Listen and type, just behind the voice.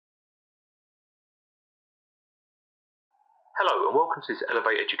Hello and welcome to this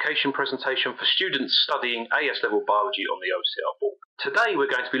Elevate Education presentation for students studying AS level biology on the OCR board. Today we're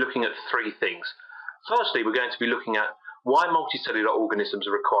going to be looking at three things. Firstly, we're going to be looking at why multicellular organisms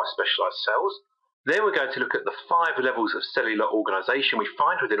require specialised cells. Then we're going to look at the 5 levels of cellular organisation we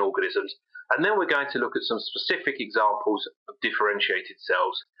find within organisms. And then we're going to look at some specific examples of differentiated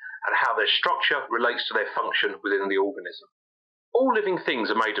cells and how their structure relates to their function within the organism. All living things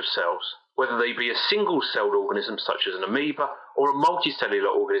are made of cells, whether they be a single-celled organism such as an amoeba or a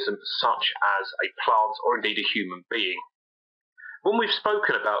multicellular organism such as a plant or indeed a human being. When we've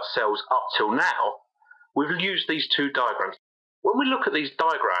spoken about cells up till now, we've used these two diagrams. When we look at these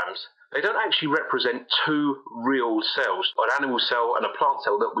diagrams, they don't actually represent two real cells, an animal cell and a plant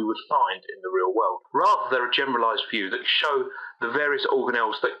cell that we would find in the real world. Rather, they're a generalised view that show the various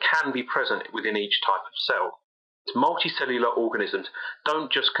organelles that can be present within each type of cell. Multicellular organisms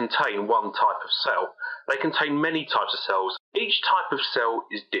don't just contain one type of cell, they contain many types of cells. Each type of cell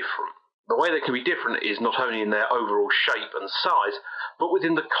is different. The way they can be different is not only in their overall shape and size, but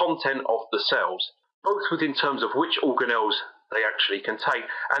within the content of the cells, both within terms of which organelles they actually contain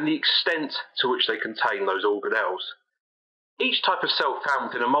and the extent to which they contain those organelles. Each type of cell found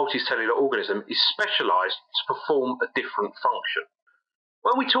within a multicellular organism is specialised to perform a different function.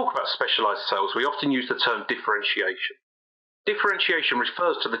 When we talk about specialised cells, we often use the term differentiation. Differentiation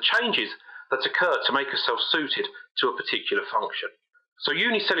refers to the changes that occur to make a cell suited to a particular function. So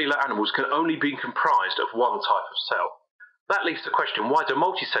unicellular animals can only be comprised of one type of cell. That leaves the question, why do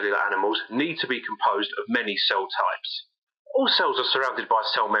multicellular animals need to be composed of many cell types? All cells are surrounded by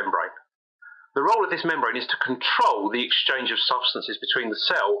a cell membrane. The role of this membrane is to control the exchange of substances between the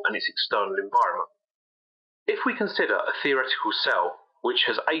cell and its external environment. If we consider a theoretical cell which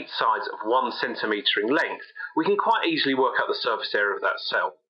has 8 sides of 1 centimetre in length, we can quite easily work out the surface area of that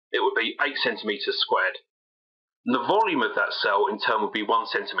cell. It would be 8 centimetres squared. And the volume of that cell in turn would be 1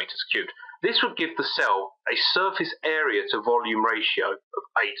 centimetres cubed. This would give the cell a surface area to volume ratio of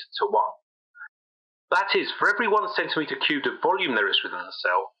 8 to 1. That is, for every 1 centimetre cubed of volume there is within the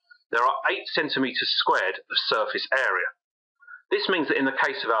cell, there are 8 centimetres squared of surface area. This means that in the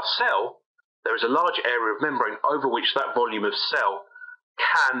case of our cell, there is a large area of membrane over which that volume of cell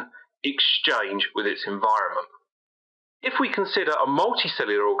can exchange with its environment. If we consider a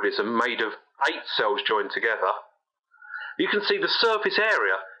multicellular organism made of 8 cells joined together, you can see the surface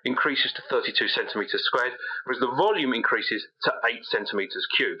area increases to 32 centimetres squared, whereas the volume increases to 8 centimetres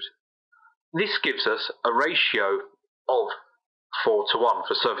cubed. This gives us a ratio of 4 to 1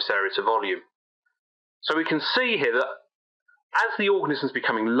 for surface area to volume. So we can see here that as the organism is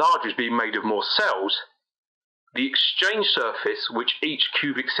becoming larger, is being made of more cells, the exchange surface, which each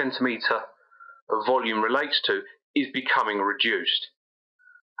cubic centimetre of volume relates to, is becoming reduced.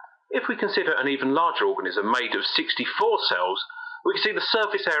 If we consider an even larger organism made of 64 cells, we can see the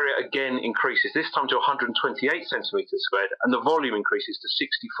surface area again increases, this time to 128 centimetres squared, and the volume increases to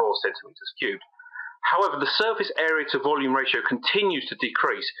 64 centimetres cubed. However, the surface area to volume ratio continues to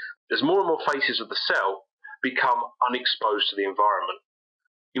decrease as more and more faces of the cell become unexposed to the environment.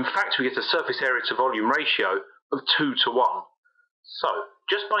 In fact, we get a surface area to volume ratio of 2 to 1. So,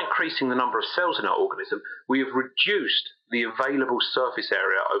 just by increasing the number of cells in our organism, we have reduced the available surface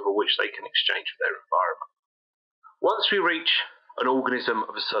area over which they can exchange with their environment. Once we reach an organism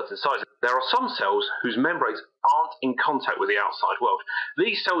of a certain size, there are some cells whose membranes aren't in contact with the outside world.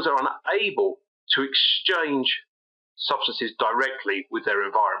 These cells are unable to exchange substances directly with their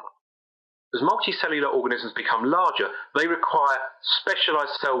environment. As multicellular organisms become larger, they require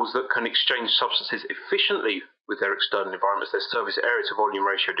specialised cells that can exchange substances efficiently with their external environment as their surface area to volume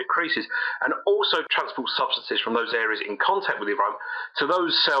ratio decreases, and also transport substances from those areas in contact with the environment to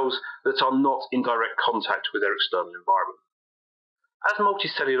those cells that are not in direct contact with their external environment. As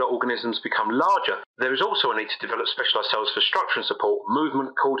multicellular organisms become larger, there is also a need to develop specialised cells for structure and support,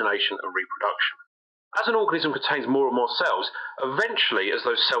 movement, coordination and reproduction. As an organism contains more and more cells, eventually as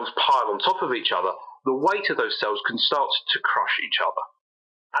those cells pile on top of each other, the weight of those cells can start to crush each other.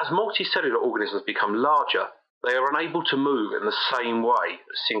 As multicellular organisms become larger, they are unable to move in the same way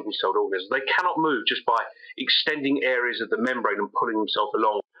as single-celled organisms. They cannot move just by extending areas of the membrane and pulling themselves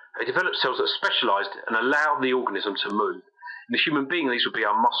along. They develop cells that are specialised and allow the organism to move. In the human being, these would be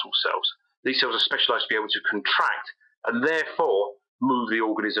our muscle cells. These cells are specialised to be able to contract and therefore move the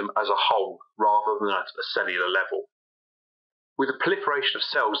organism as a whole rather than at a cellular level. With the proliferation of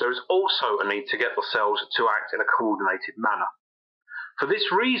cells, there is also a need to get the cells to act in a coordinated manner. For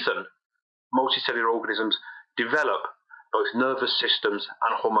this reason, multicellular organisms develop both nervous systems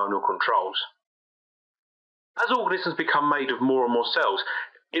and hormonal controls. As organisms become made of more and more cells,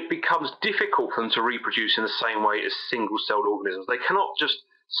 it becomes difficult for them to reproduce in the same way as single-celled organisms. They cannot just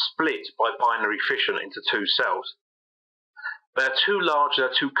split by binary fission into two cells. They're too large,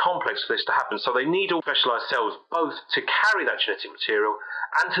 they're too complex for this to happen, so they need all specialised cells both to carry that genetic material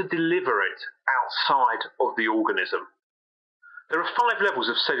and to deliver it outside of the organism. There are 5 levels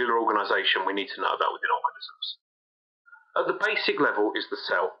of cellular organisation we need to know about within organisms. At the basic level is the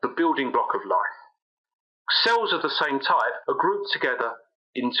cell, the building block of life. Cells of the same type are grouped together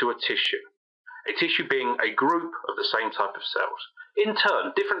into a tissue being a group of the same type of cells. In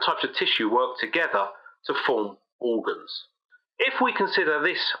turn, different types of tissue work together to form organs. If we consider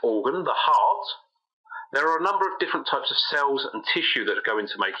this organ, the heart, there are a number of different types of cells and tissue that go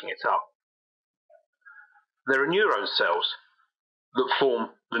into making it up. There are neuron cells that form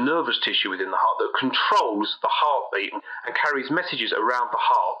the nervous tissue within the heart that controls the heartbeat and carries messages around the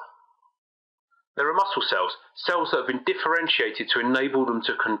heart. There are muscle cells, cells that have been differentiated to enable them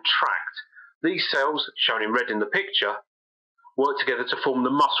to contract. These cells, shown in red in the picture, work together to form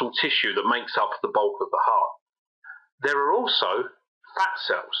the muscle tissue that makes up the bulk of the heart. There are also fat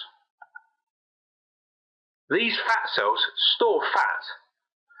cells. These fat cells store fat,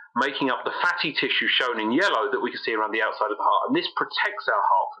 making up the fatty tissue shown in yellow that we can see around the outside of the heart, and this protects our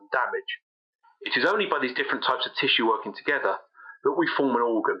heart from damage. It is only by these different types of tissue working together that we form an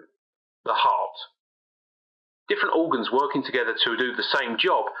organ, the heart. Different organs working together to do the same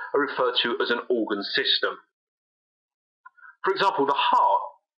job are referred to as an organ system. For example, the heart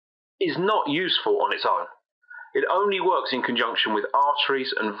is not useful on its own. It only works in conjunction with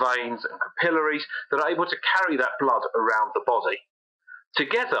arteries and veins and capillaries that are able to carry that blood around the body.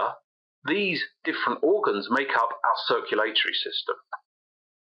 Together, these different organs make up our circulatory system.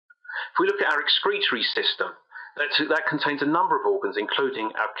 If we look at our excretory system, that contains a number of organs,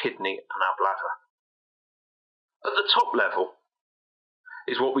 including our kidney and our bladder. At the top level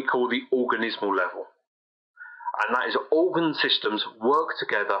is what we call the organismal level, and that is organ systems work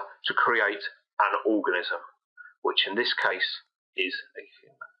together to create an organism, which in this case is a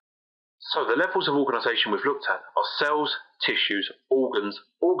human. So the levels of organisation we've looked at are cells, tissues, organs,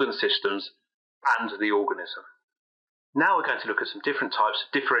 organ systems, and the organism. Now we're going to look at some different types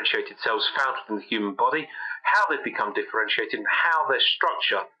of differentiated cells found within the human body, how they've become differentiated, and how their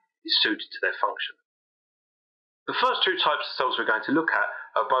structure is suited to their function. The first 2 types of cells we're going to look at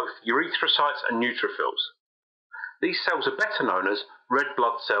are both erythrocytes and neutrophils. These cells are better known as red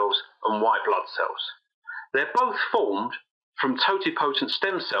blood cells and white blood cells. They're both formed from totipotent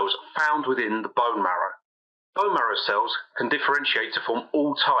stem cells found within the bone marrow. Bone marrow cells can differentiate to form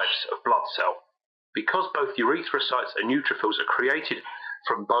all types of blood cell. Because both erythrocytes and neutrophils are created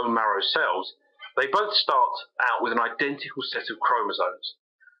from bone marrow cells, they both start out with an identical set of chromosomes,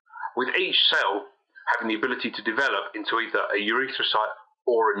 with each cell having the ability to develop into either a erythrocyte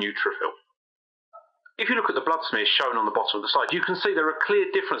or a neutrophil. If you look at the blood smears shown on the bottom of the slide, you can see there are clear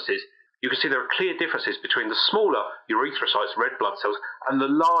differences. Between the smaller erythrocytes, red blood cells, and the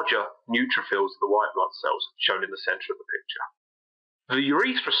larger neutrophils, the white blood cells, shown in the centre of the picture. The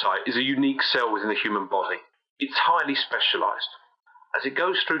erythrocyte is a unique cell within the human body. It's highly specialised. As it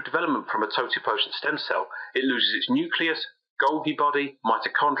goes through development from a totipotent stem cell, it loses its nucleus, Golgi body,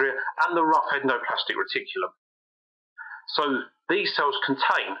 mitochondria, and the rough endoplasmic reticulum. So these cells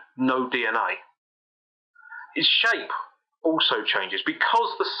contain no DNA. Its shape also changes.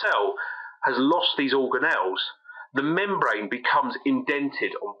 Because the cell has lost these organelles, the membrane becomes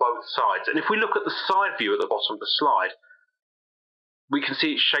indented on both sides. And if we look at the side view at the bottom of the slide, we can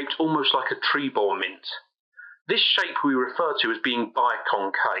see it's shaped almost like a tree-bore mint. This shape we refer to as being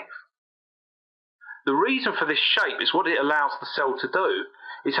biconcave. The reason for this shape is what it allows the cell to do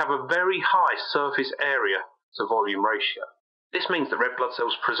is have a very high surface area to volume ratio. This means that red blood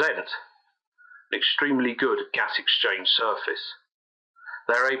cells present an extremely good gas exchange surface.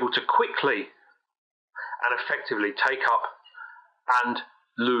 They're able to quickly and effectively take up and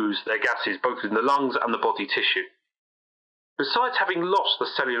lose their gases, both in the lungs and the body tissue. Besides having lost the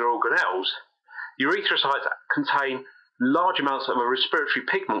cellular organelles, erythrocytes contain large amounts of a respiratory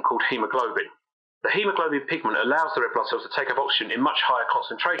pigment called hemoglobin. The hemoglobin pigment allows the red blood cells to take up oxygen in much higher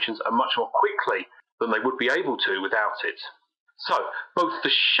concentrations and much more quickly than they would be able to without it. So, both the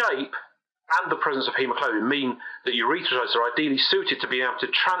shape and the presence of hemoglobin mean that erythrocytes are ideally suited to being able to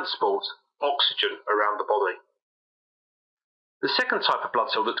transport oxygen around the body. The second type of blood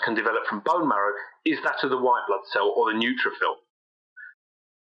cell that can develop from bone marrow is that of the white blood cell, or the neutrophil.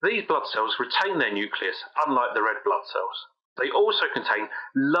 These blood cells retain their nucleus, unlike the red blood cells. They also contain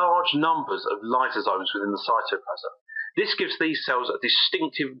large numbers of lysosomes within the cytoplasm. This gives these cells a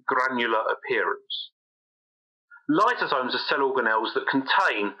distinctive granular appearance. Lysosomes are cell organelles that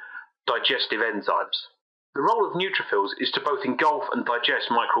contain digestive enzymes. The role of neutrophils is to both engulf and digest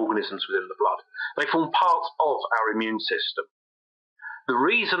microorganisms within the blood. They form part of our immune system. The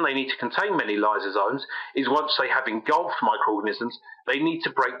reason they need to contain many lysosomes is once they have engulfed microorganisms, they need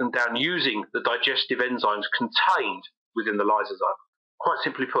to break them down using the digestive enzymes contained within the lysosome. Quite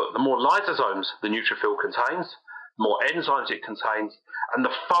simply put, the more lysosomes the neutrophil contains, the more enzymes it contains, and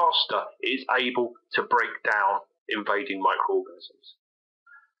the faster it is able to break down invading microorganisms.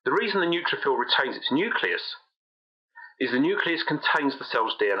 The reason the neutrophil retains its nucleus is the nucleus contains the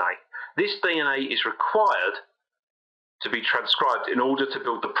cell's DNA. This DNA is required to be transcribed in order to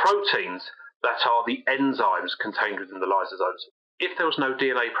build the proteins that are the enzymes contained within the lysosomes. If there was no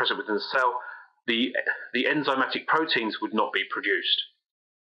DNA present within the cell, the enzymatic proteins would not be produced.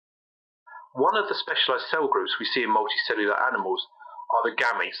 One of the specialised cell groups we see in multicellular animals are the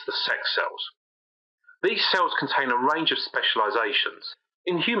gametes, the sex cells. These cells contain a range of specialisations.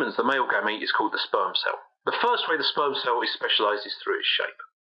 In humans, the male gamete is called the sperm cell. The first way the sperm cell is specialised is through its shape.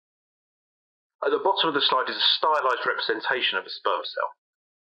 At the bottom of the slide is a stylised representation of a sperm cell.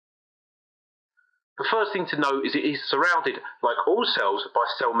 The first thing to note is it is surrounded, like all cells, by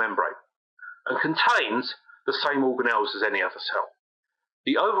a cell membrane and contains the same organelles as any other cell.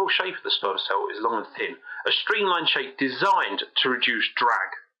 The overall shape of the sperm cell is long and thin, a streamlined shape designed to reduce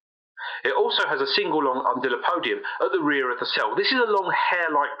drag. It also has a single long undulopodium at the rear of the cell. This is a long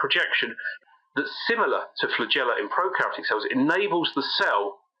hair-like projection that, similar to flagella in prokaryotic cells, enables the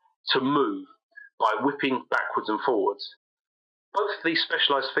cell to move by whipping backwards and forwards. Both of these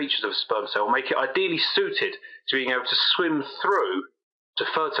specialised features of a sperm cell make it ideally suited to being able to swim through to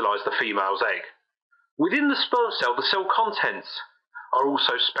fertilise the female's egg. Within the sperm cell, the cell contents are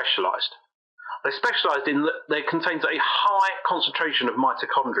also specialised. They're specialised in that they contain a high concentration of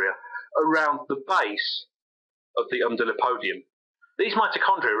mitochondria around the base of the undulopodium. These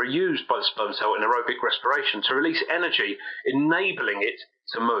mitochondria are used by the sperm cell in aerobic respiration to release energy, enabling it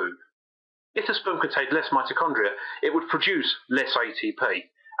to move. If the sperm contained less mitochondria, it would produce less ATP,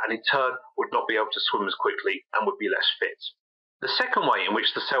 and in turn would not be able to swim as quickly and would be less fit. The second way in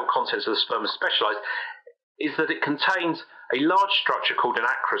which the cell contents of the sperm are specialised is that it contains a large structure called an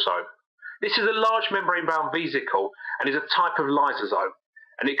acrosome. This is a large membrane-bound vesicle and is a type of lysosome,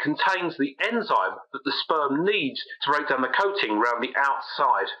 and it contains the enzyme that the sperm needs to break down the coating around the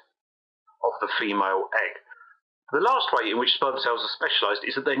outside of the female egg. The last way in which sperm cells are specialised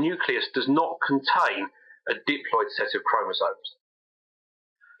is that their nucleus does not contain a diploid set of chromosomes.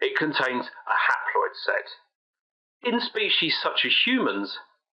 It contains a haploid set. In species such as humans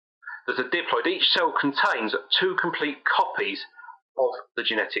that are diploid, each cell contains 2 complete copies of the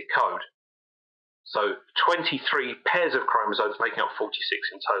genetic code. So 23 pairs of chromosomes making up 46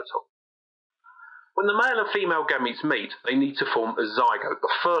 in total. When the male and female gametes meet, they need to form a zygote,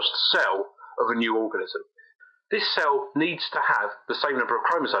 the first cell of a new organism. This cell needs to have the same number of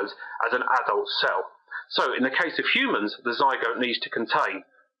chromosomes as an adult cell. So in the case of humans, the zygote needs to contain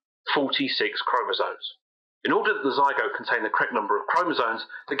 46 chromosomes. In order that the zygote contain the correct number of chromosomes,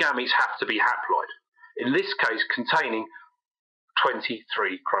 the gametes have to be haploid, in this case containing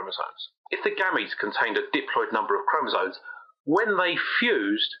 23 chromosomes. If the gametes contained a diploid number of chromosomes, when they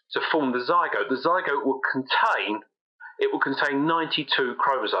fused to form the zygote will contain 92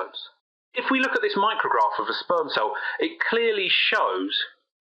 chromosomes. If we look at this micrograph of a sperm cell, it clearly shows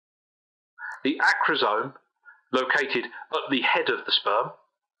the acrosome located at the head of the sperm,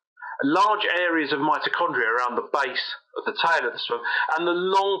 large areas of mitochondria around the base of the tail of the sperm, and the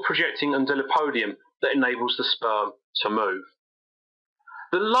long projecting undulopodium that enables the sperm to move.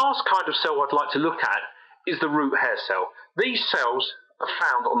 The last kind of cell I'd like to look at is the root hair cell. These cells are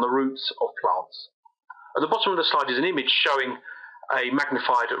found on the roots of plants. At the bottom of the slide is an image showing a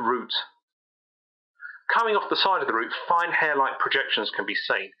magnified root. Coming off the side of the root, fine hair-like projections can be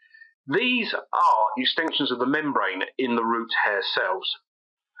seen. These are extensions of the membrane in the root hair cells.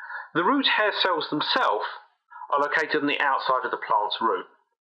 The root hair cells themselves are located on the outside of the plant's root.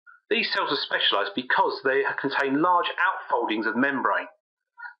 These cells are specialised because they contain large outfoldings of membrane,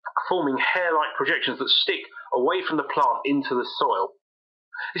 forming hair-like projections that stick away from the plant into the soil.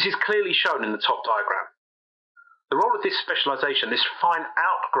 This is clearly shown in the top diagram. The role of this specialisation, this fine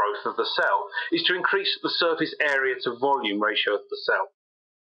outgrowth of the cell, is to increase the surface area to volume ratio of the cell.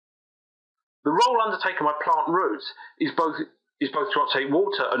 The role undertaken by plant roots is both to obtain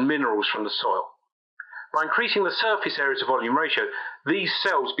water and minerals from the soil. By increasing the surface area to volume ratio, these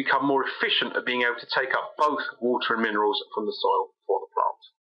cells become more efficient at being able to take up both water and minerals from the soil.